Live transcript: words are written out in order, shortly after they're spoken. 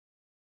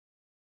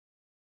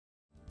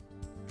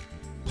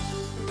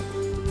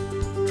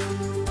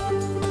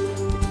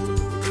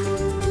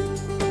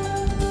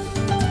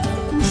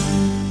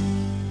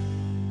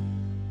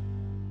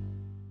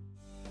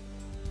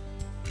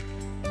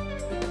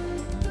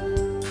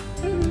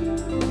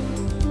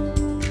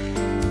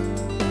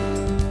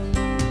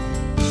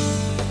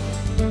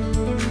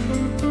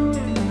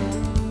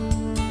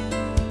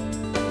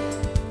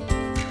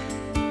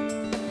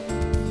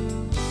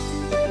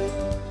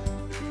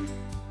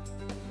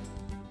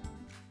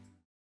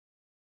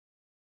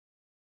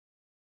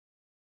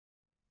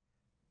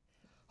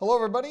Hello,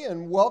 everybody,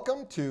 and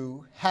welcome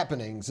to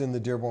Happenings in the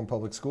Dearborn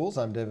Public Schools.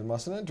 I'm David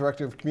Mustonen,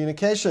 Director of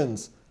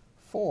Communications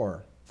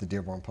for the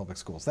Dearborn Public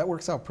Schools. That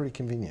works out pretty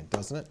convenient,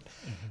 doesn't it?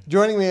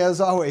 Joining me,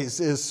 as always,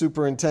 is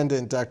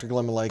Superintendent Dr.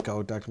 Glenn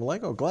Maleyko. Dr.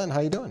 Maleyko, Glenn,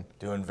 how you doing?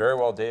 Doing very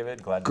well,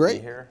 David. Glad to be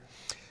here.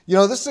 You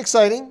know, this is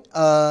exciting.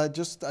 I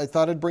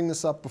thought I'd bring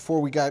this up before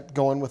we got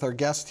going with our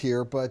guest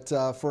here, but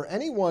for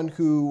anyone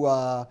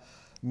who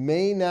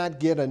may not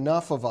get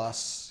enough of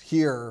us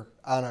here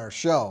on our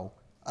show,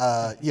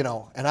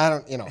 and I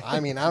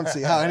don't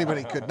see how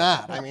anybody could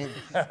not. I mean,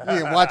 you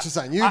can watch us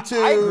on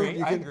YouTube.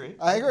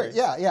 I agree.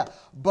 Yeah.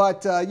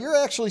 But you're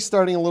actually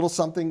starting a little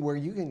something where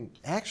you can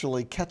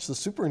actually catch the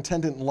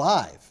superintendent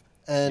live.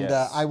 And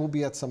yes. I will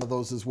be at some of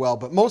those as well,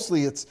 but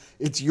mostly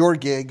it's your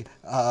gig.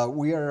 You're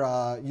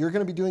going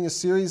to be doing a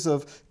series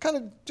of kind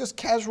of just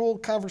casual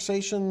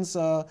conversations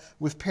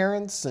with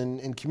parents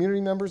and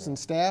community members and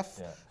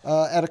staff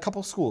at a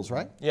couple schools,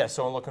 right? Yeah,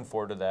 so I'm looking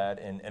forward to that.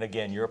 And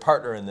again, you're a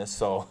partner in this,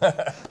 so.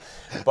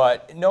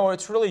 But no,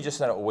 it's really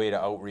just a way to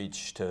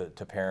outreach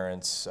to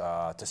parents,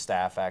 to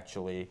staff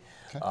actually.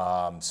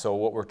 Okay. So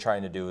what we're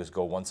trying to do is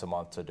go once a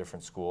month to a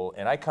different school,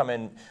 and I come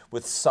in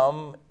with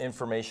some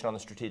information on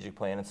the strategic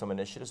plan and some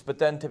initiatives, but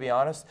then to be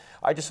honest,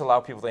 I just allow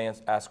people to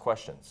ask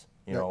questions.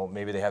 You know,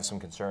 maybe they have some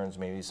concerns,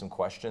 maybe some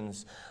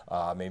questions,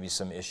 maybe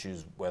some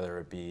issues, whether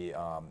it be,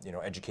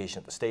 education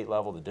at the state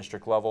level, the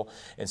district level.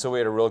 And so we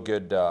had a real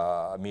good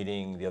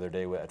meeting the other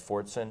day at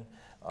Fortson.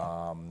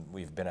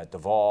 We've been at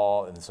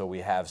Duval, and so we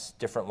have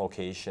different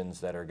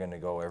locations that are going to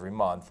go every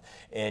month,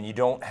 and you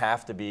don't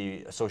have to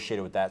be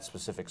associated with that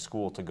specific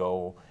school to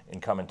go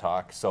and come and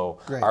talk. So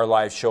Great. Our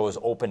live show is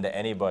open to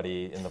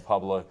anybody in the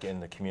public, in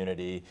the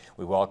community.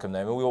 We welcome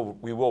them, and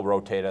we will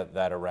rotate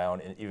that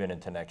around even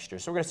into next year.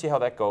 So we're going to see how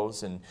that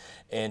goes,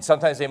 and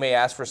sometimes they may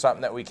ask for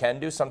something that we can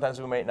do, sometimes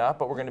we might not,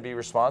 but we're going to be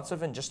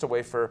responsive and just a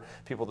way for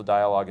people to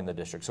dialogue in the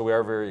district. So we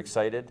are very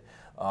excited.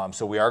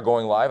 So we are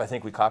going live. I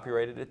think we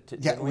copyrighted it.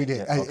 Yeah, we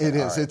did. Okay. It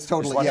is. Right. It's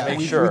totally.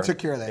 We took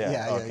care of that.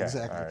 Yeah,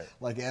 exactly. Right.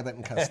 Like Abbott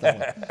and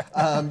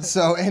Costello.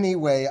 So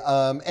anyway,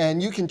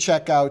 and you can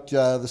check out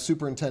the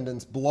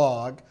superintendent's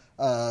blog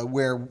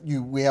where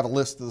we have a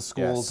list of the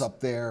schools up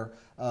there.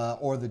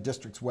 Or the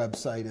district's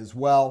website as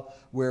well,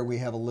 where we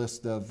have a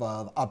list of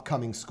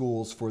upcoming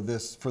schools for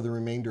the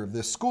remainder of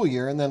this school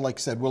year. And then, like I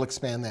said, we'll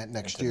expand that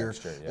next year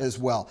as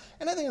well.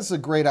 And I think it's a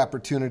great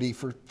opportunity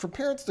for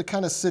parents to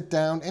kind of sit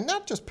down, and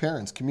not just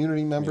parents,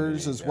 community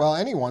members as well,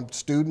 anyone,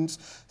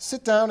 students,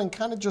 sit down and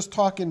kind of just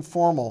talk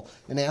informal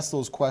and ask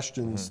those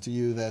questions to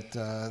you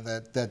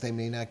that they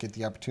may not get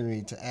the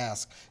opportunity to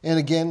ask. And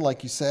again,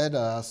 like you said,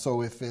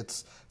 so if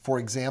it's, for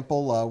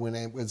example, when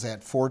it was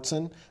at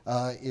Fortson,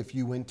 if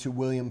you went to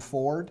William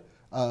Ford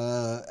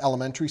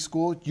Elementary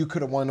School, you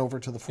could have went over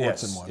to the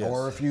Fortson one. Yes.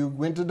 Or if you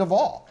went to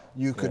Duval,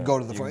 you could go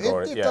to the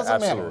Fortson. It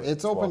doesn't matter.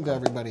 It's open to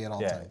everybody at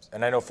all times.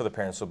 And I know for the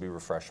parents there'll be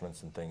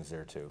refreshments and things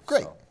there too.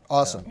 Great. So,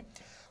 awesome.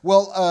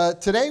 Well,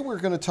 today we're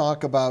going to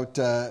talk about,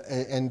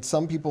 and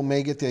some people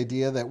may get the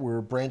idea that we're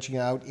branching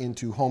out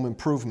into home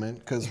improvement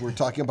because we're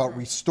talking about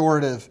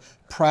restorative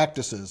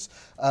practices.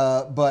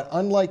 But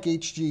unlike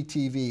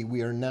HGTV,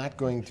 we are not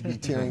going to be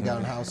tearing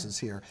down houses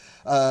here.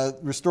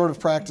 Restorative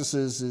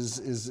practices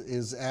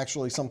is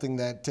actually something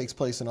that takes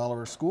place in all of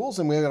our schools,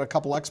 and we've got a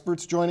couple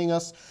experts joining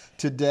us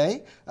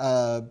today,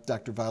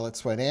 Dr. Violet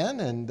Souweidane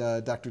and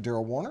Dr.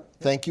 Darryl Warner.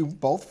 Thank you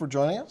both for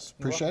joining us.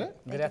 Appreciate it.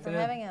 Good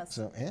afternoon. Thank you for having us.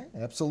 So,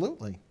 yeah,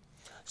 absolutely.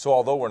 So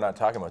although we're not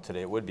talking about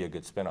today, it would be a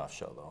good spin-off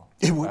show, though.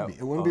 It would be.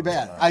 It wouldn't be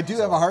bad. I do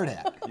have a hard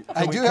hat.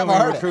 Can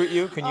we recruit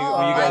you? Can you?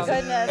 Oh, you guys?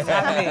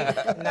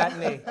 My goodness. Not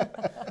me.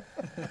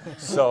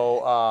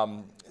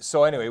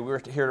 So anyway,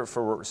 we're here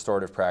for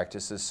restorative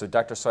practices. So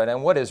Dr.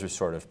 Souweidane, what is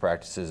restorative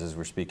practices as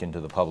we're speaking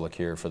to the public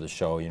here for the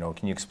show? You know,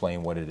 can you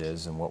explain what it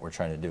is and what we're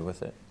trying to do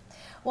with it?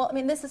 Well, I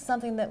mean, this is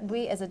something that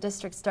we as a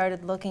district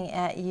started looking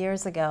at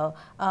years ago.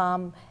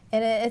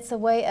 And it's a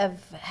way of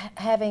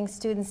having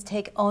students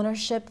take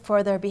ownership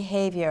for their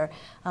behavior.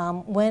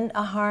 When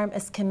a harm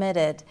is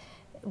committed,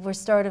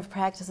 restorative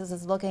practices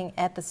is looking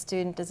at the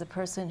student as a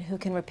person who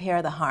can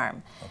repair the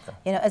harm. Okay.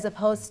 You know, as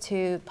opposed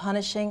to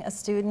punishing a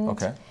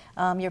student,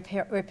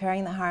 you're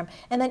repairing the harm.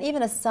 And then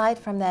even aside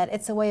from that,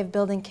 it's a way of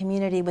building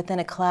community within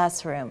a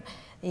classroom.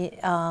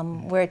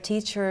 Where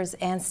teachers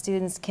and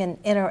students can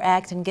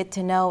interact and get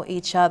to know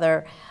each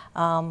other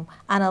on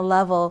a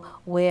level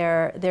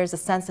where there's a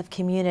sense of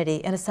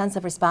community and a sense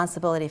of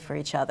responsibility for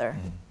each other.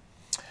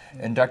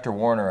 And Dr.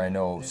 Warner, I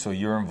know, so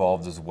you're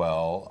involved as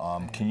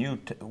well. Can you,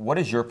 what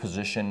is your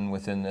position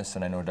within this?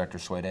 And I know Dr.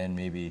 Souweidane,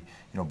 maybe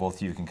both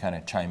of you can kind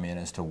of chime in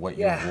as to what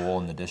your role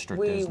in the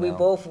district is now. We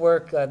both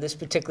work this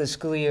particular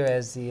school year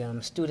as the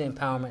Student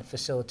Empowerment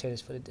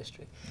Facilitators for the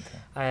district.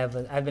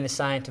 Okay. I've been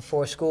assigned to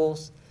 4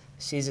 schools.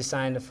 She's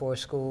assigned to 4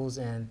 schools,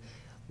 and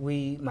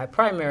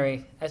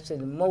actually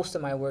most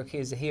of my work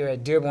is here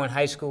at Dearborn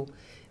High School,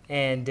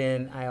 and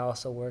then I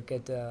also work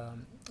at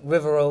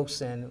River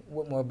Oaks and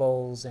Whitmore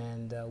Bowles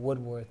and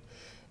Woodworth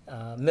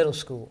Middle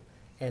School.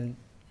 And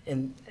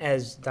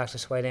as Dr.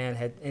 Souweidane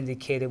had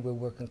indicated, we're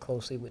working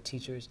closely with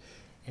teachers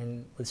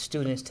and with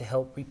students to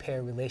help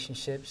repair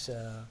relationships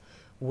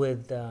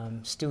with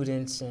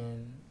students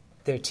and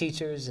their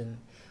teachers, and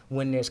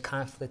when there's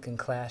conflict in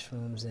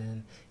classrooms.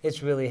 And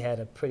it's really had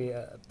a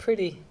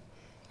pretty,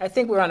 I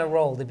think we're on a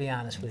roll, to be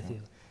honest with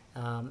you,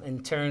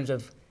 in terms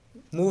of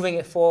moving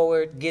it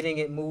forward, getting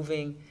it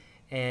moving,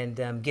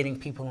 and getting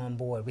people on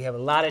board. We have a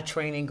lot of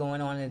training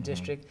going on in the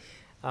district.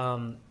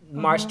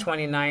 March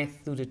 29th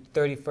through the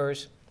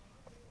 31st,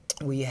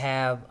 we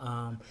have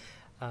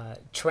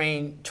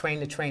train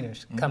the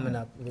trainers coming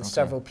up, with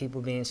several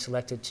people being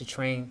selected to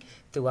train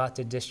throughout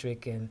the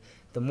district. And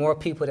the more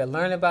people that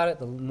learn about it,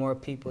 the more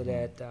people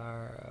that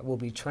will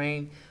be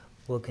trained,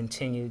 will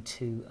continue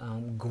to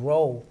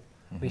grow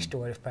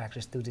restorative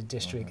practice through the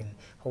district, and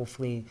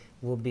hopefully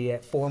we'll be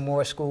at 4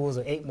 more schools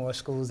or 8 more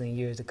schools in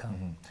years to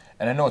come.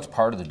 And I know it's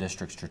part of the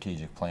district's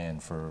strategic plan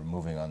for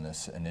moving on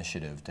this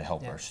initiative to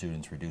help our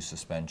students reduce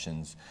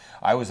suspensions.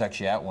 I was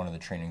actually at one of the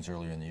trainings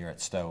earlier in the year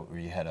at Stout, where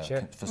you had a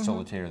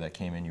facilitator that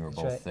came in. You were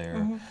both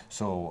there.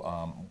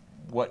 So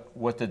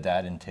what did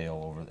that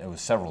entail over? It was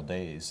several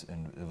days,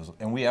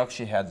 and we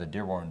actually had the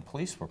Dearborn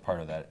Police were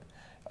part of that,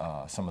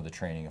 some of the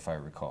training, if I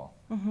recall.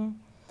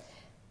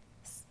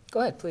 Go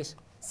ahead, please.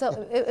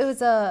 So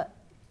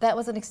that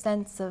was an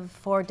extensive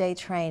 4-day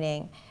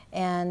training,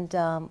 and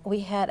we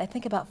had, I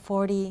think, about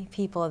 40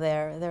 people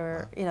there. There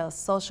were, you know,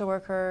 social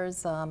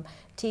workers,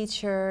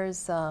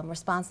 teachers,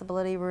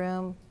 responsibility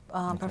room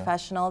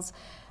professionals.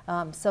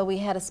 So we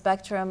had a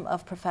spectrum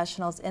of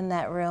professionals in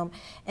that room,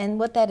 and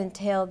what that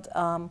entailed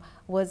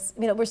was,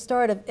 you know,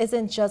 restorative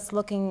isn't just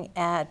looking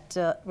at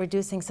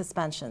reducing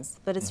suspensions,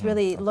 but it's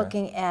really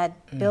looking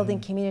at building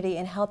community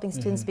and helping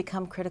students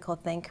become critical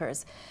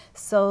thinkers,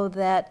 so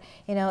that,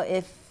 you know,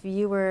 if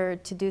you were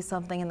to do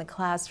something in the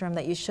classroom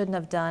that you shouldn't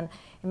have done,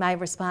 my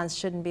response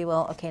shouldn't be,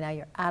 well, okay, now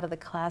you're out of the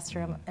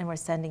classroom and we're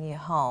sending you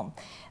home.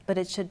 But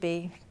it should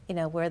be, you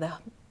know, where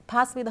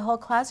possibly the whole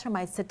classroom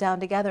might sit down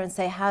together and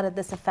say, how did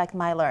this affect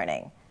my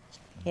learning?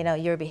 You know,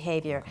 your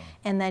behavior.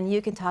 And then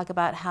you can talk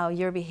about how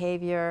your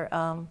behavior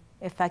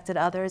affected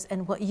others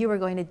and what you were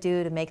going to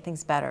do to make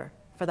things better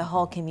for the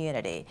whole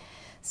community.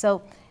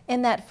 So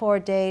in that 4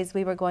 days,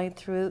 we were going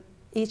through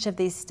each of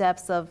these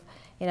steps of,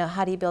 you know,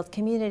 how do you build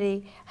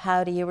community?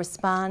 How do you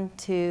respond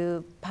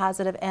to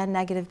positive and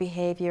negative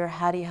behavior?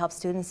 How do you help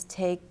students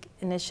take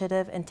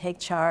initiative and take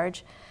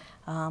charge?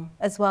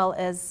 As well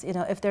as, you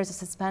know, if there's a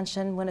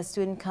suspension, when a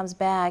student comes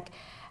back,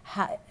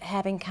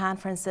 having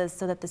conferences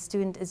so that the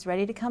student is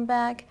ready to come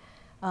back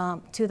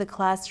to the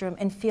classroom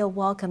and feel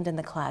welcomed in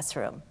the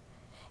classroom.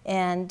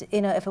 And,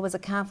 you know, if it was a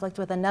conflict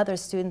with another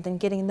student, then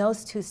getting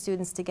those 2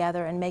 students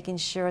together and making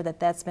sure that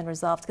that's been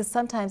resolved. Because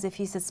sometimes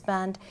if you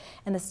suspend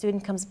and the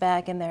student comes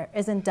back and there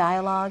isn't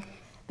dialogue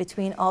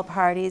between all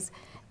parties,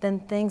 then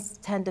things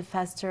tend to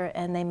fester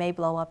and they may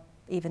blow up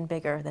even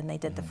bigger than they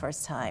did the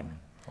first time.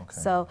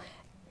 So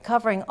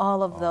covering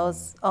all of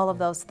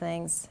those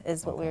things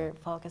is what we're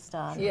focused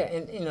on. Yeah,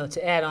 and, you know,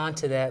 to add on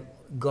to that,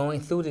 going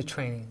through the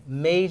training,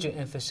 major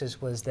emphasis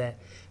was that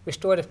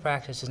restorative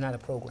practice is not a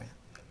program.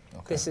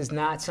 This is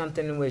not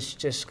something which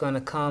just going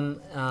to come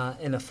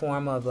in the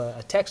form of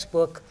a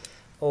textbook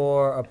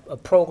or a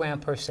program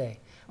per se,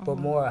 but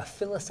more a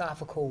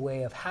philosophical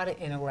way of how to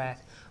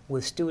interact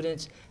with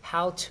students,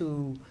 how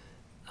to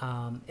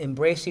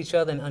embrace each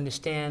other and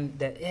understand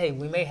that, hey,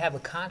 we may have a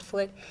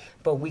conflict,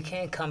 but we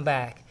can come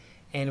back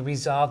and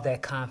resolve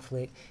that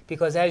conflict.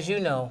 Because as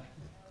you know,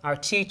 our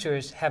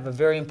teachers have a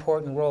very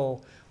important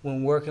role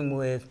when working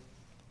with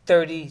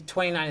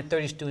 29 to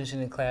 30 students in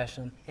the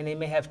classroom, and they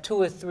may have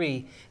 2 or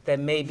 3 that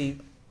may be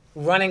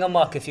running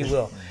amok, if you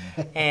will.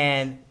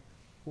 And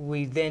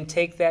we then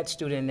take that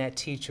student and that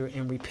teacher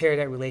and repair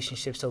that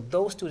relationship so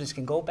those students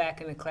can go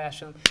back in the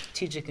classroom,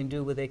 teacher can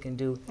do what they can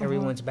do,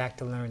 everyone's back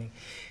to learning.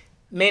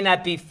 May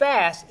not be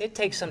fast, it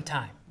takes some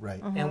time.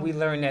 Right. And we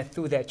learned that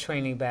through that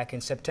training back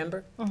in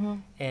September.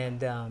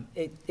 And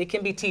it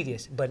can be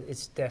tedious, but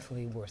it's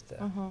definitely worth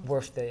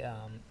the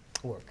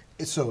work.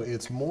 So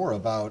it's more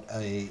about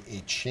a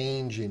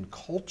change in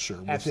culture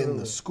within Absolutely.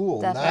 the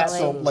school, Definitely. not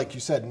so, like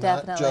you said,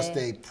 not Definitely. just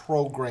a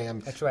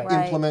program. That's right.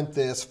 Implement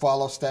this,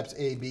 follow steps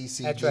A, B,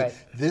 C, That's D. right.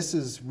 This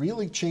is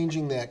really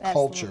changing that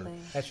culture. Absolutely.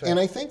 That's right. And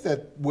I think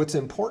that what's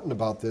important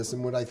about this,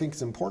 and what I think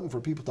is important for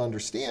people to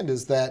understand,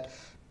 is that,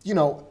 you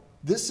know,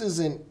 this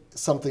isn't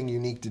something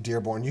unique to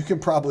Dearborn. You can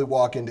probably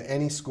walk into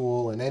any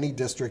school in any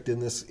district in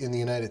the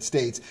United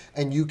States,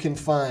 and you can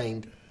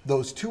find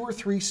those 2 or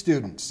 3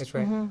 students. That's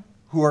right.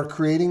 Who are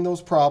creating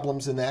those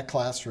problems in that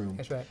classroom.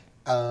 That's right.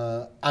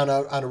 On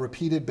a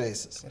repeated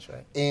basis. That's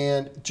right.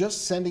 And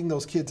just sending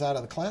those kids out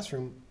of the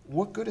classroom,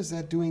 what good is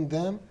that doing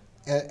them?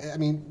 I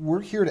mean, we're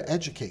here to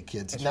educate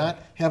kids, That's not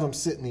right. have them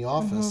sit in the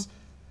office,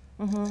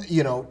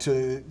 you know,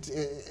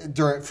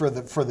 for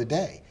the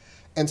day.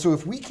 And so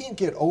if we can't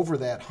get over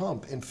that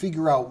hump and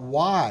figure out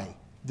why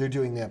they're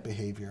doing that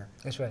behavior,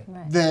 That's right.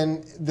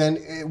 then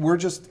we're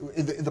just,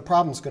 the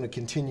problem's going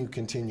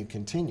to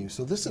continue.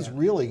 So this is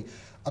really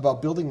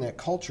about building that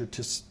culture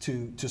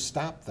to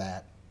stop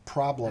that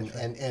problem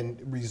and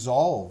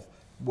resolve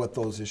what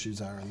those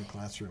issues are in the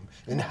classroom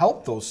and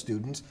help those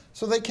students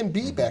so they can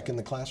be back in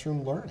the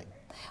classroom learning.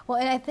 Well,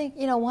 and I think,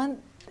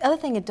 one other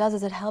thing it does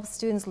is it helps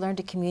students learn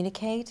to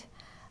communicate.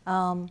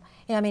 I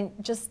mean,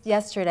 just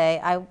yesterday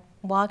I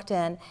walked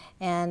in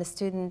and a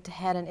student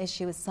had an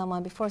issue with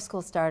someone before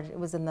school started. It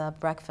was in the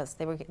breakfast.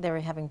 They were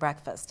having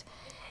breakfast.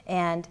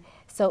 And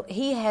so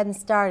he hadn't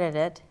started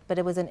it, but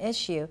it was an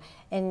issue.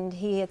 And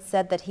he had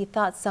said that he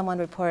thought someone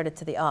reported it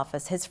to the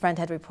office. His friend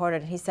had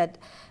reported it. He said,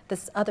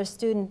 this other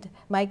student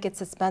might get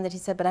suspended. He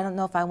said, but I don't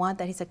know if I want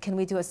that. He said, can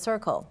we do a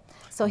circle?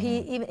 So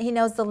he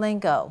knows the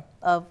lingo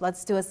of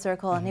let's do a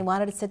circle, and he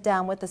wanted to sit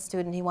down with the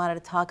student. He wanted to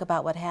talk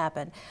about what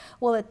happened.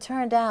 Well, it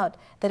turned out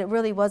that it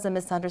really was a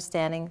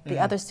misunderstanding. The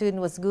other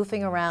student was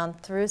goofing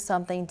around, threw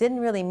something, didn't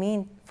really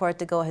mean for it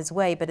to go his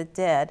way, but it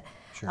did,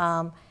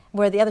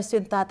 where the other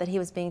student thought that he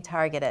was being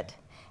targeted.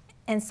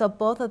 And so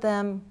both of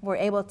them were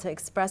able to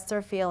express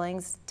their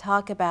feelings,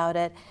 talk about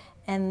it,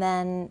 and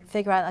then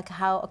figure out like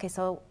how, okay,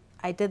 so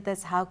I did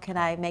this, how can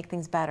I make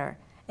things better?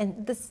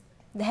 And this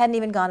hadn't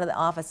even gone to the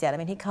office yet. I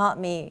mean, he called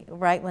me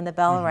right when the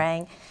bell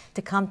rang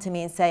to come to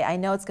me and say, I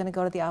know it's going to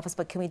go to the office,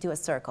 but can we do a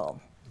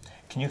circle?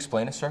 Can you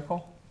explain a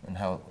circle and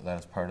how that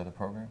is part of the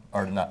program?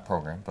 Or not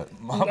program, but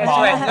That's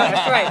right. No,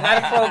 that's right. Not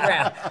a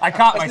program. I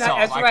caught It's myself. Not,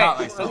 that's I right. caught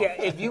myself.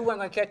 Yeah, if you weren't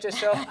going to catch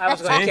yourself, I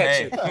was going to catch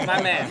Hey. you.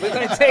 My man. We're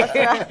going to take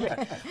care of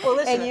it. Well,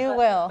 listen, And you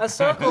will. A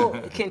circle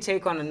can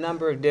take on a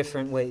number of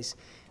different ways.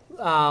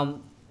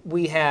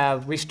 We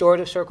have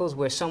restorative circles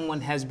where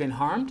someone has been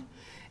harmed,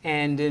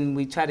 and then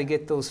we try to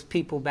get those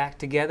people back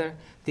together,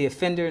 the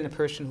offender and the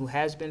person who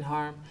has been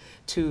harmed,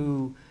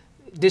 to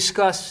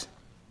discuss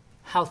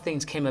how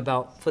things came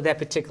about for that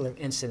particular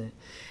incident.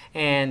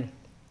 And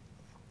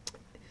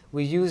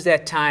we use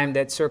that time,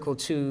 that circle,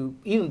 to,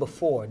 even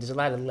before, there's a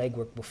lot of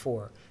legwork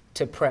before,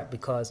 to prep,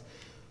 because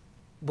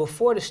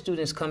before the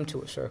students come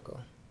to a circle,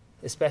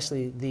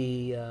 especially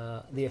the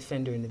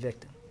offender and the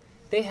victim,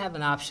 they have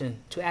an option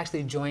to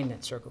actually join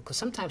that circle, because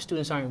sometimes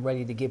students aren't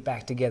ready to get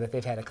back together if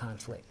they've had a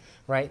conflict,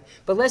 right?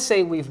 But let's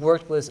say we've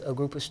worked with a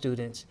group of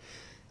students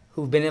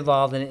who've been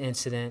involved in an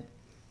incident,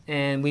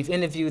 and we've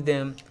interviewed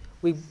them.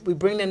 We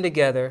bring them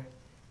together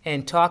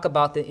and talk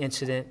about the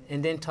incident,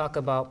 and then talk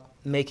about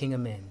making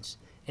amends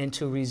and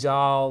to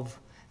resolve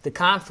the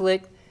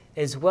conflict,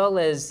 as well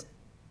as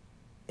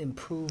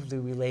improve the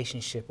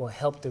relationship or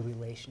help the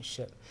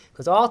relationship.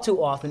 Because all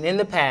too often in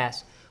the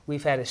past,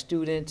 we've had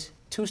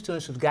two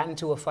students who've gotten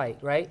into a fight,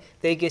 right?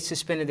 They get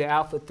suspended, they're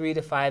out for 3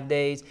 to 5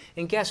 days,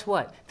 and guess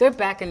what? They're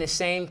back in the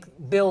same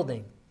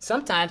building,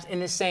 sometimes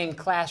in the same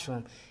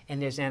classroom,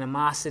 and there's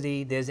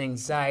animosity, there's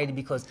anxiety,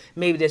 because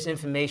maybe there's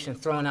information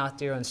thrown out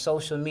there on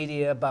social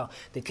media about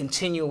the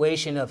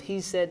continuation of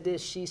he said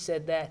this, she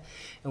said that,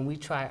 and we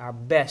try our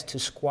best to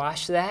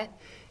squash that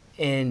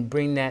and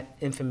bring that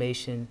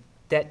information,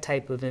 that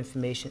type of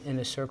information, in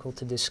a circle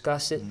to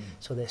discuss it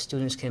so that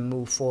students can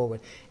move forward.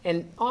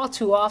 And all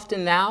too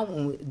often now,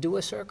 when we do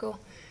a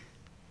circle,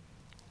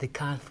 the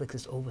conflict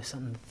is over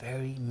something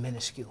very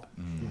minuscule.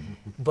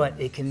 But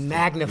it can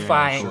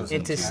magnify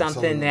into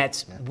something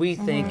that we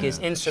think is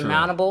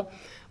insurmountable.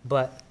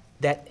 But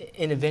that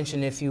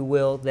intervention, if you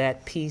will,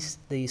 that piece,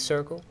 the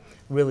circle,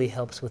 really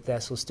helps with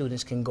that, so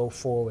students can go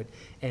forward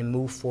and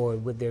move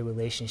forward with their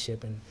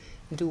relationship and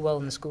do well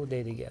in the school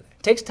day together.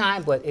 It takes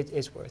time, but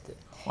it's worth it.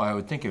 Well, I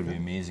would think it would be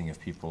amazing if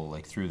people,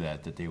 like, through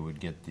that they would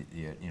get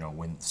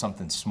when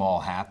something small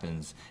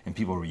happens and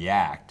people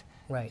react.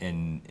 Right.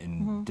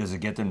 And does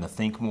it get them to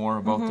think more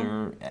about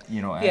their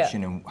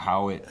action and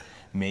how it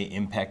may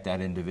impact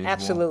that individual?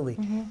 Absolutely.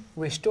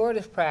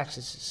 Restorative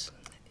practices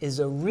is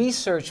a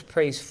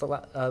research-based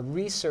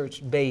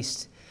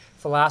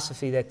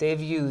philosophy that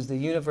they've used. The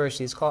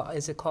university is called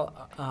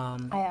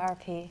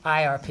IRP.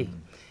 IRP,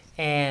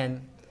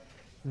 and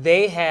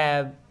they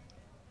have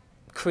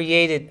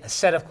created a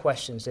set of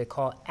questions they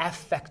call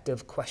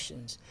affective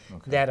questions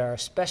that are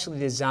specially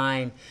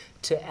designed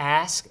to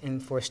ask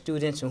and for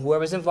students and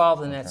whoever's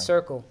involved in that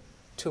circle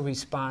to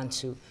respond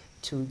to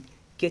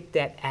get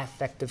that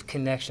affective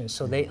connection,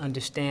 so they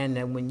understand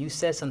that when you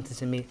said something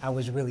to me, I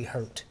was really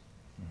hurt.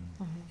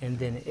 And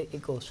then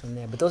it goes from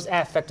there. But those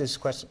affective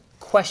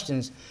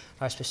questions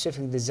are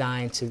specifically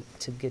designed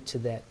to get to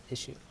that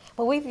issue.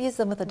 Well, we've used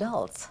them with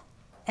adults.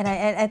 And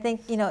I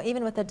think,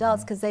 even with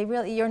adults, because they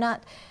really, you're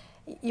not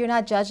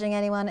judging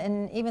anyone,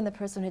 and even the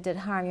person who did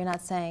harm, you're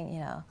not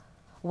saying,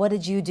 what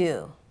did you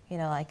do?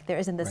 Like there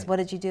isn't this, what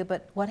did you do,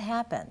 but what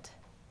happened?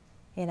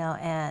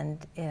 And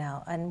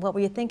what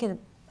were you thinking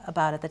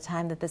about at the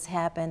time that this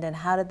happened, and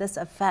how do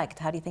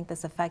you think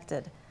this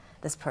affected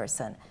this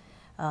person?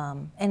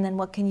 And then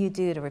what can you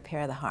do to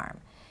repair the harm?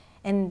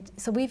 And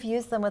so we've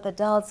used them with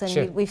adults,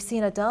 and we've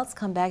seen adults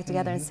come back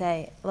together and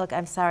say, look,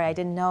 I'm sorry, I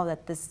didn't know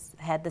that this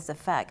had this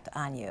effect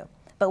on you.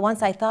 But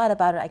once I thought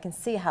about it, I can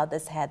see how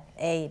this had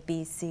A,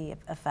 B, C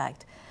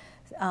effect.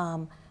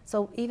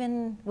 So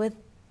even with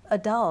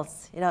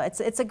adults,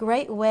 it's a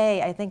great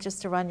way, I think,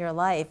 just to run your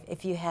life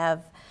if you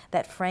have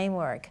that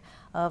framework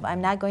of I'm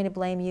not going to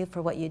blame you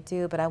for what you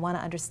do, but I want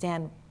to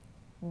understand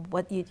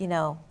what you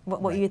know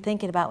what you're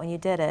thinking about when you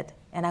did it,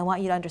 and I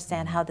want you to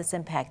understand how this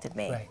impacted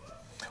me. Right.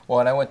 Well,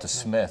 and I went to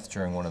Smith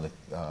during one of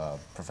the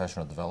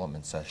professional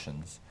development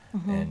sessions,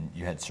 and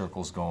you had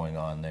circles going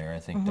on there. I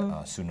think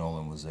Sue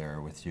Nolan was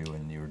there with you,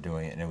 and you were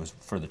doing it, and it was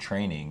for the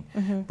training.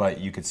 But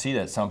you could see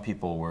that some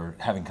people were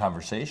having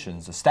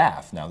conversations, the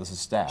staff, now this is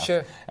staff,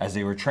 Sure. as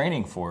they were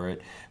training for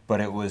it, but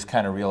it was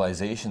kind of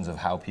realizations of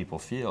how people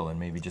feel and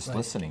maybe just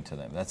listening to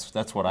them.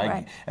 That's what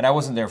I, and I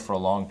wasn't there for a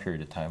long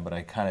period of time, but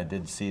I kind of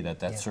did see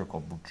that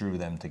circle drew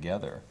them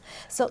together.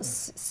 So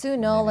Sue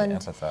Nolan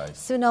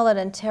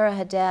and Tara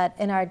Haddad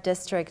in our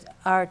district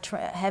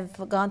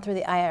have gone through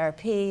the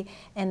IRP,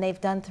 and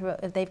they've gone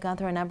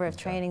through a number of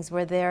trainings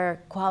where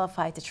they're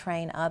qualified to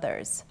train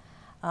others.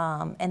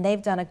 And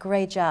they've done a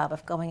great job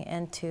of going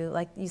into,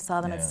 like you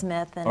saw them at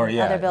Smith and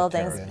other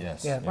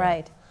buildings.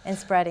 Right, and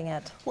spreading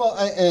it. Well,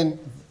 and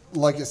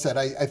like I said,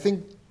 I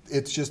think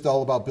it's just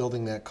all about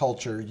building that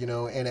culture, you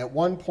know, and at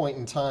one point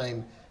in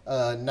time,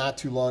 not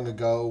too long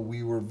ago,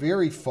 we were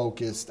very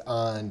focused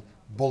on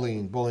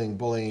bullying,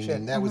 Sure.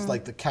 and that was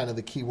like the kind of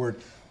the key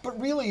word. But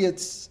really,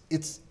 it's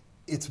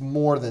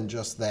more than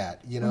just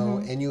that, you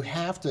know, and you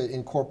have to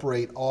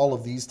incorporate all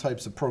of these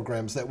types of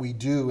programs that we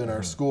do in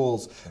our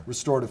schools,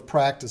 restorative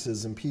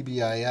practices and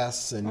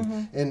PBIS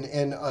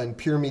and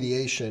peer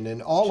mediation,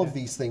 and all of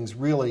these things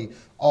really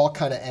all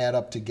kind of add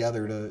up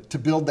together to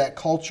build that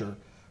culture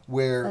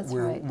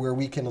where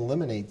we can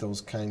eliminate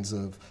those kinds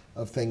of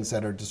things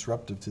that are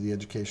disruptive to the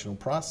educational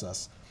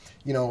process.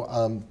 You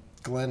know,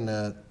 Glenn,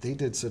 they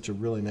did such a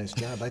really nice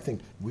job. I think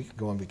we could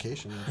go on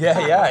vacation. I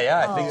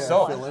think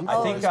so.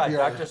 I think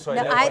Dr.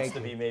 Soidel wants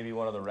to be maybe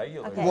one of the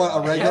regulars. Okay.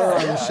 Well, a regular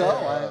on the show.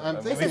 I'm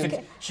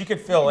thinking she could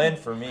fill in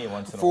for me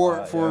once in a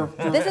while.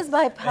 This is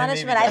my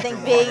punishment, I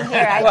think, being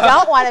here. I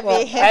don't want to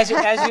be here.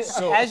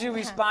 As you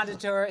responded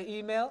to her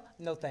email,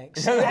 no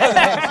thanks. So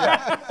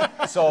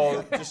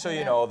just so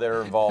you know,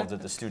 they're involved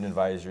at the Student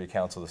Advisory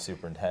Council, the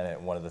superintendent.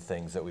 One of the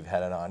things that we've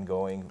had an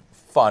ongoing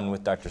fun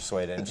with Dr.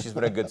 Souweidane, and she's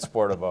been a good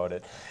sport about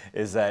it,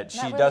 is that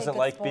she doesn't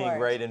like being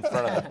right in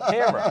front of the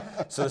camera.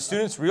 So the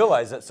students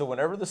realize that. So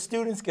whenever the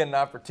students get an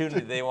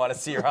opportunity, they want to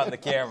see her on the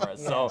camera.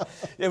 So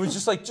it was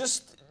just like,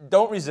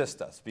 don't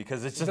resist us,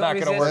 because it's just not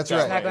going to work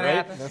that way,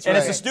 right? And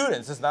it's the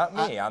students, it's not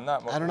me. I'm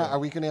not. I don't know. Are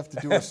we going to have to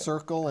do a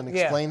circle and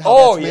explain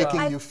how that's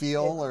making you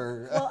feel?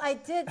 Or well, I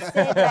did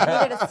say that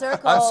I needed a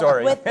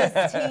circle with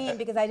this team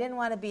because I didn't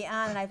want to be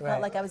on, and I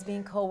felt like I was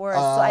being coerced.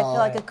 So I feel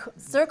like a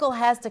circle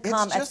has to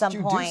come at some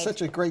point. You do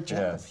such a great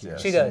job.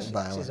 Yes. She does.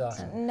 She's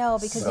awesome. No,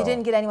 because you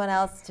didn't get anyone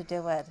else to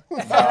do it.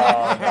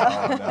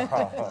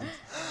 No.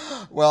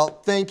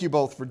 Well, thank you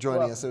both for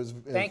joining us. It was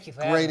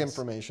great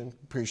information.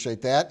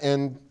 Appreciate that.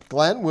 And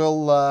Glenn,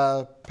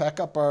 we'll pack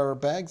up our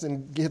bags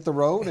and hit the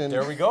road and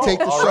take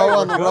the show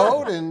on the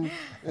road.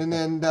 And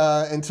then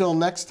until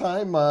next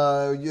time,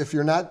 if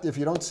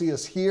you don't see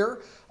us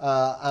here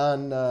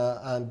on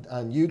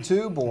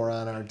YouTube or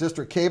on our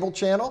district cable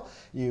channel,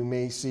 you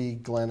may see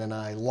Glenn and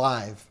I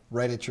live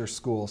right at your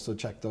school. So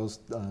check those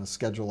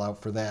schedule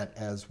out for that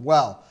as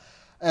well.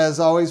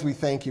 As always, we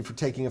thank you for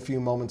taking a few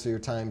moments of your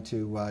time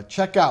to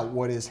check out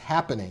what is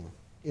happening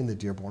in the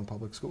Dearborn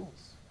Public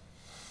Schools.